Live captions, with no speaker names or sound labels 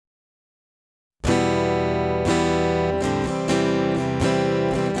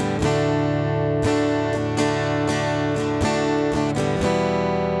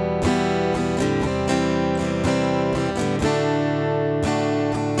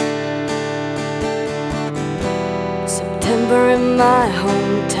remember in my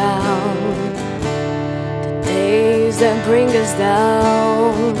hometown the days that bring us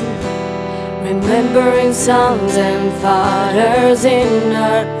down, remembering sons and fathers in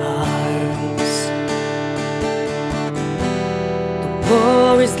our arms. The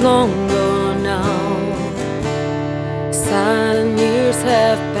war is long gone now, silent years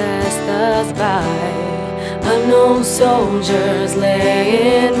have passed us by, unknown soldiers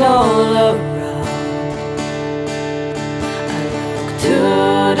laying all around. To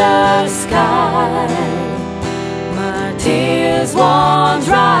the sky, my tears won't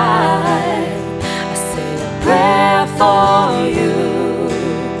dry. I say a prayer for you,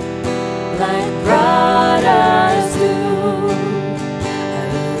 like brothers do. I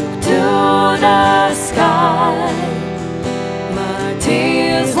look to the sky, my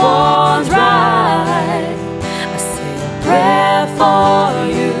tears won't dry. I say a prayer for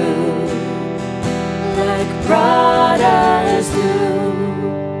you, like brothers do.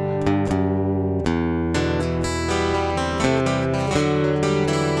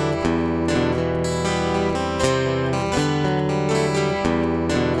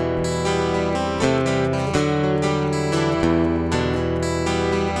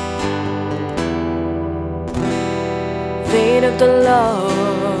 Fate of the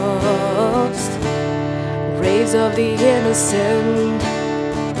lost, graves of the innocent,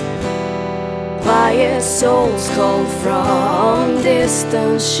 quiet souls called from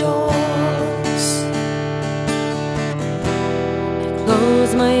distant shores. I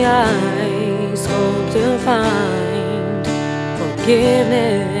close my eyes, hope to find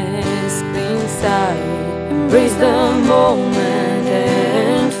forgiveness inside. Embrace the moment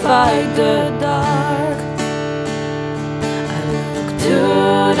and fight the dark. To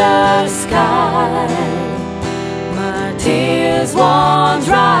the sky, my tears won't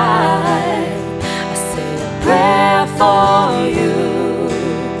dry. I say a prayer for you,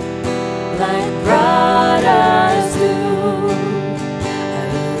 like brothers do. I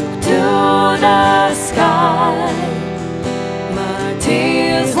look to the sky, my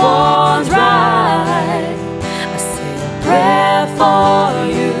tears won't dry. I say a prayer for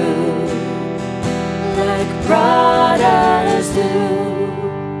you, like brothers do.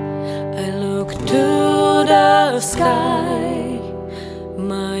 To the sky,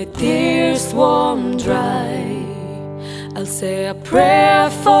 my tears won't dry. I'll say a prayer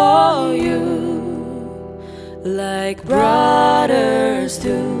for you, like brothers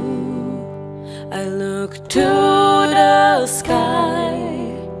do. I look to the sky,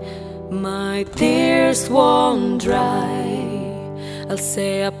 my tears won't dry. I'll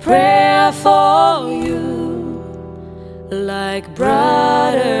say a prayer for you, like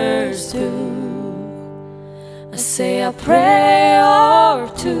brothers do. I say a prayer or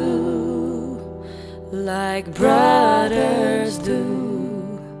two, like brothers do.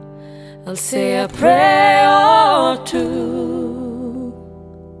 I'll say a prayer or two,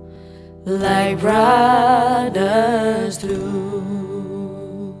 like brothers do.